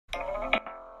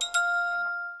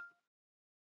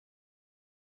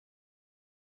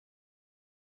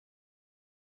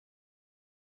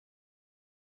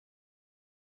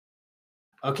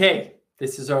Okay,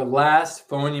 this is our last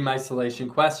phoneme isolation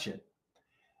question.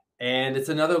 And it's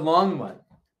another long one.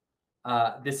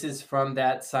 This is from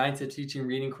that Science of Teaching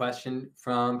Reading question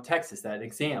from TExES, that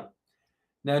exam.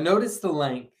 Now notice the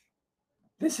length.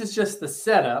 This is just the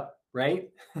setup,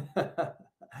 right?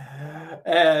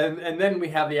 and then we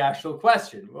have the actual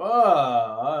question.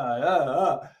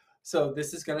 Whoa, so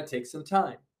this is going to take some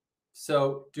time.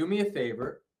 So do me a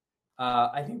favor.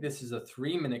 I think this is a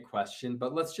 3-minute question,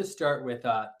 but let's just start with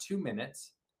 2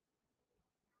 minutes.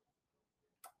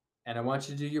 And I want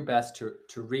you to do your best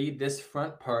to read this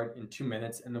front part in 2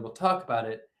 minutes, and then we'll talk about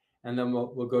it, and then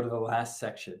we'll go to the last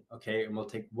section, okay? And we'll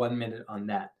take 1 minute on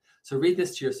that. So read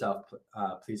this to yourself,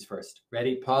 please, first.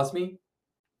 Ready? Pause me,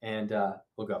 and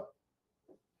we'll go.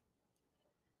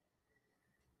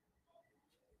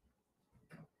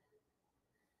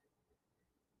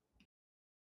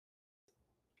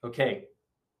 Okay.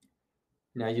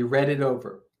 Now you read it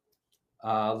over.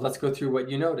 Let's go through what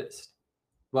you noticed.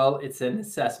 Well, it's an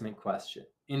assessment question,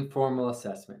 informal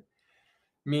assessment,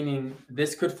 meaning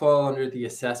this could fall under the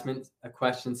assessment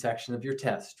question section of your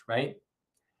test, right?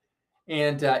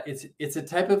 And it's a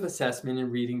type of assessment in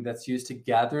reading that's used to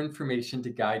gather information to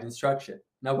guide instruction.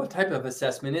 Now, what type of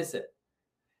assessment is it?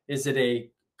 Is it a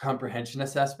comprehension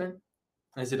assessment?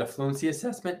 Is it a fluency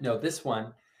assessment? No, this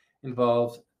one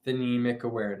involves phonemic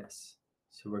awareness.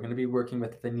 So we're going to be working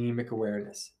with phonemic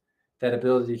awareness, that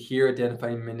ability to hear, identify,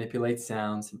 and manipulate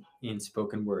sounds in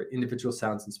spoken word, individual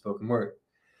sounds in spoken word.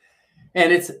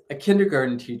 And it's a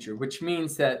kindergarten teacher, which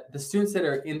means that the students that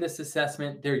are in this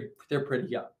assessment, they're pretty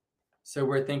young. So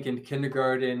we're thinking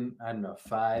kindergarten, I don't know,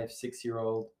 5,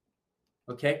 6-year-old.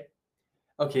 Okay?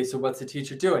 Okay, so what's the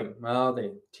teacher doing? Well,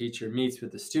 the teacher meets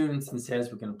with the students and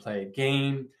says, we're going to play a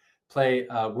game, play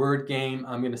a word game.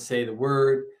 I'm going to say the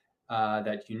word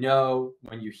that you know.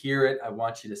 When you hear it, I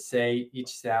want you to say each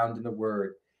sound in the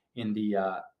word in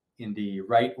the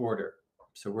right order.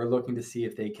 So we're looking to see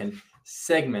if they can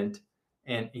segment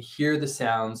and hear the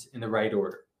sounds in the right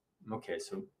order. Okay,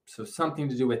 so something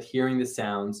to do with hearing the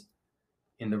sounds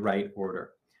in the right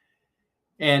order.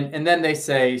 And then they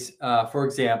say, for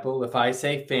example, if I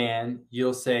say fan,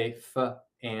 you'll say f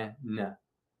and n.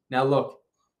 Now look,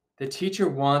 the teacher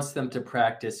wants them to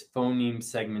practice phoneme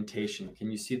segmentation.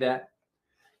 Can you see that?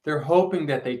 They're hoping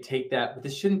that they take that, but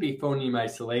this shouldn't be phoneme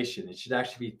isolation. It should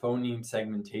actually be phoneme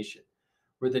segmentation,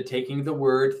 where they're taking the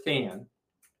word fan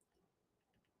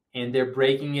and they're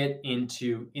breaking it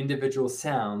into individual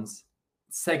sounds,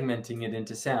 segmenting it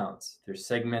into sounds. They're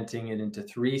segmenting it into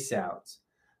 3 sounds: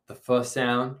 the f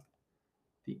sound,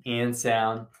 the an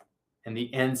sound, and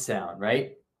the n sound,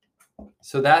 right?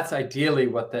 So that's ideally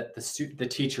what the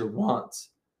teacher wants.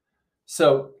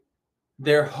 So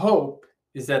their hope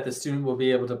is that the student will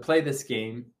be able to play this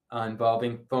game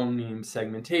involving phoneme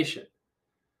segmentation.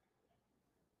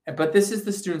 But this is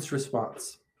the student's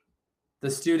response. The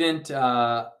student,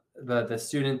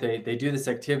 they do this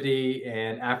activity,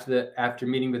 and after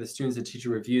meeting with the students, the teacher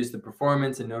reviews the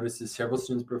performance and notices several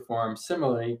students perform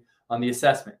similarly on the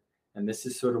assessment. And this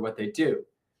is sort of what they do.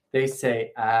 They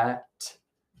say at,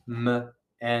 m,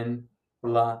 n,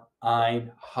 la,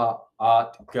 ein, ha,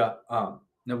 at, ga,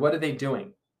 Now, what are they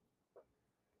doing?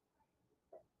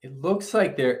 It looks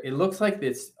like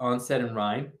it's onset and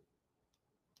rhyme,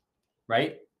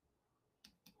 right?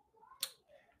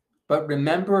 But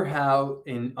remember how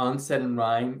in onset and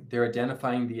rhyme, they're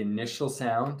identifying the initial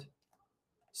sound?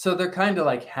 So they're kind of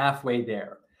like halfway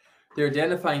there. They're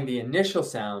identifying the initial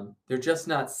sound. They're just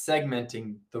not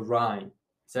segmenting the rhyme.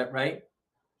 Is that right?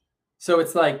 So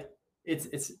it's like,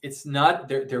 it's not,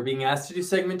 they're being asked to do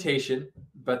segmentation,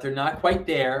 but they're not quite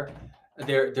there.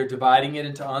 They're dividing it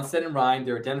into onset and rhyme.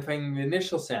 They're identifying the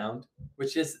initial sound,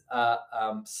 which is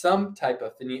some type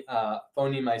of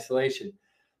phoneme isolation,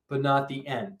 but not the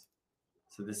end.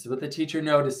 So this is what the teacher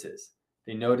notices.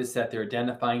 They notice that they're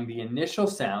identifying the initial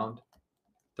sound,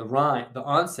 the rhyme, the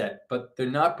onset, but they're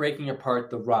not breaking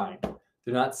apart the rhyme.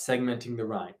 They're not segmenting the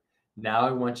rhyme. Now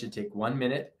I want you to take 1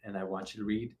 minute and I want you to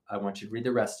read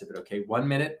the rest of it, okay? 1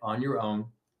 minute on your own,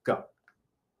 go.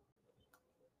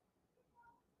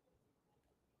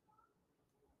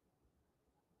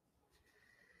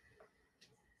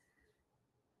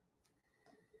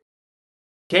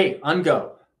 Okay, on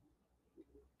go.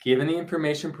 Given the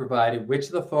information provided, which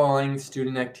of the following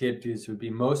student activities would be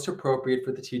most appropriate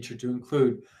for the teacher to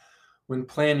include when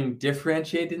planning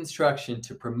differentiated instruction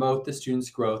to promote the student's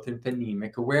growth in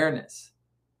phonemic awareness?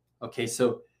 Okay,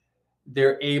 so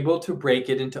they're able to break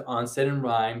it into onset and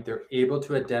rhyme. They're able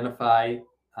to identify,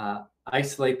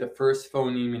 isolate the first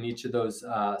phoneme in each of those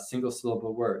single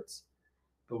syllable words.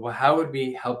 But how would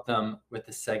we help them with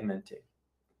the segmenting?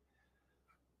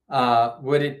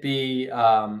 Would it be,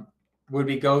 would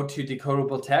we go to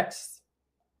decodable text?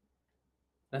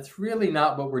 That's really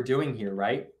not what we're doing here,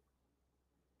 right?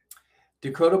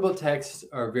 Decodable texts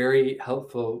are very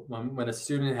helpful when a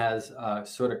student has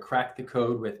sort of cracked the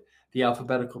code with the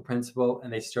alphabetical principle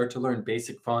and they start to learn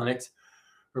basic phonics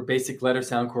or basic letter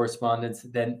sound correspondence.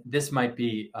 Then this might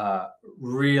be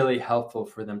really helpful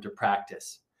for them to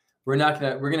practice. We're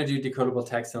gonna do decodable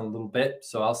text in a little bit,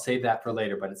 so I'll save that for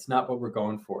later, but it's not what we're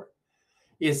going for.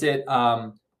 Is it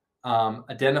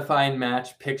identify and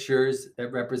match pictures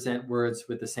that represent words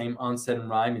with the same onset and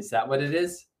rhyme? Is that what it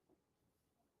is?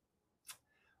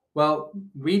 Well,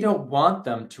 we don't want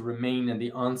them to remain in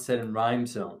the onset and rhyme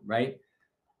zone, right?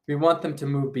 We want them to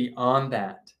move beyond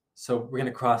that. So we're going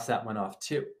to cross that one off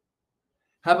too.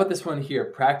 How about this one here?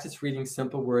 Practice reading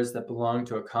simple words that belong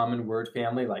to a common word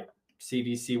family like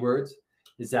CVC words.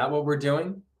 Is that what we're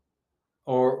doing?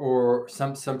 Or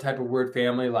some type of word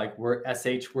family like word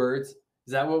SH words?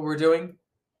 Is that what we're doing?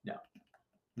 No,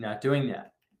 not doing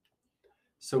that.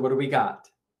 So what do we got?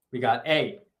 We got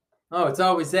A. Oh, it's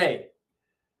always A.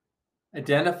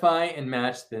 Identify and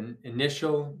match the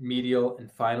initial, medial,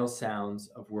 and final sounds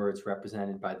of words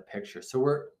represented by the picture. So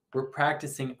we're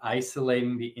practicing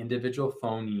isolating the individual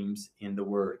phonemes in the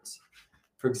words.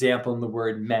 For example, in the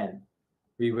word men,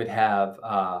 we would have,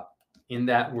 in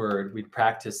that word, we'd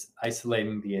practice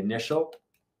isolating the initial,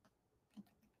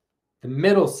 the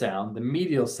middle sound, the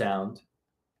medial sound,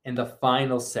 and the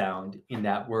final sound in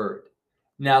that word.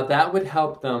 Now that would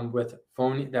help them with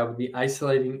phoneme. That would be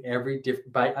isolating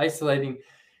by isolating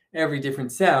every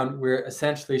different sound. We're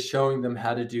essentially showing them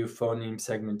how to do phoneme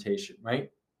segmentation,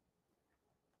 right?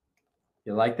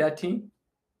 You like that, team?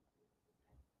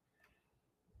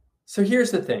 So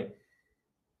here's the thing.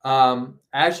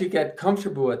 As you get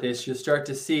comfortable with this, you'll start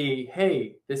to see,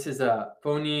 hey, this is a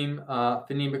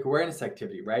phonemic awareness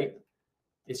activity, right?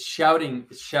 It's shouting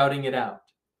it out.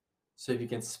 So if you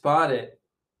can spot it,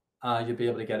 you'll be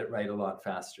able to get it right a lot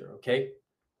faster, okay?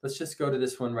 Let's just go to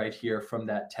this one right here from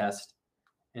that test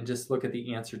and just look at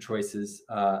the answer choices.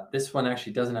 This one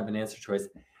actually doesn't have an answer choice.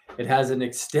 It has an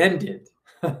extended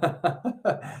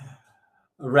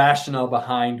rationale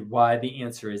behind why the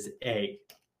answer is A.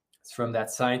 It's from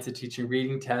that Science of Teaching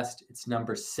Reading test. It's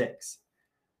number 6.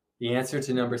 The answer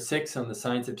to number 6 on the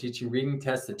Science of Teaching Reading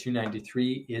test, the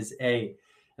 293, is A.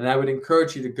 And I would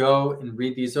encourage you to go and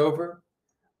read these over.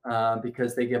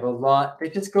 Because they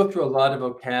just go through a lot of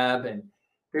vocab and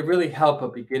they really help a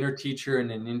beginner teacher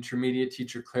and an intermediate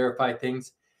teacher clarify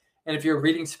things. And if you're a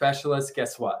reading specialist,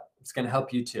 guess what? It's going to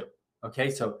help you too. Okay,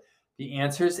 so the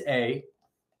answer is A.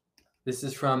 This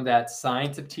is from that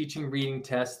Science of Teaching Reading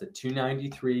test, the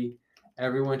 293.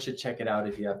 Everyone should check it out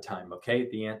if you have time, okay?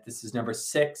 This is number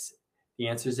 6. The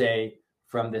answer is A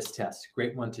from this test.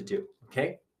 Great one to do,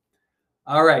 okay?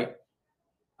 All right.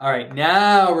 All right,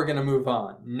 now we're going to move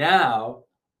on. Now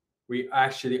we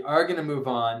actually are going to move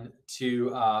on to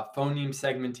phoneme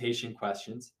segmentation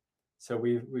questions. So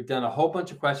we've done a whole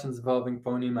bunch of questions involving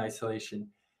phoneme isolation.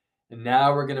 And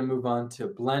now we're going to move on to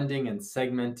blending and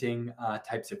segmenting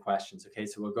types of questions. Okay,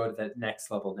 so we'll go to that next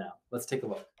level now. Let's take a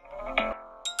look.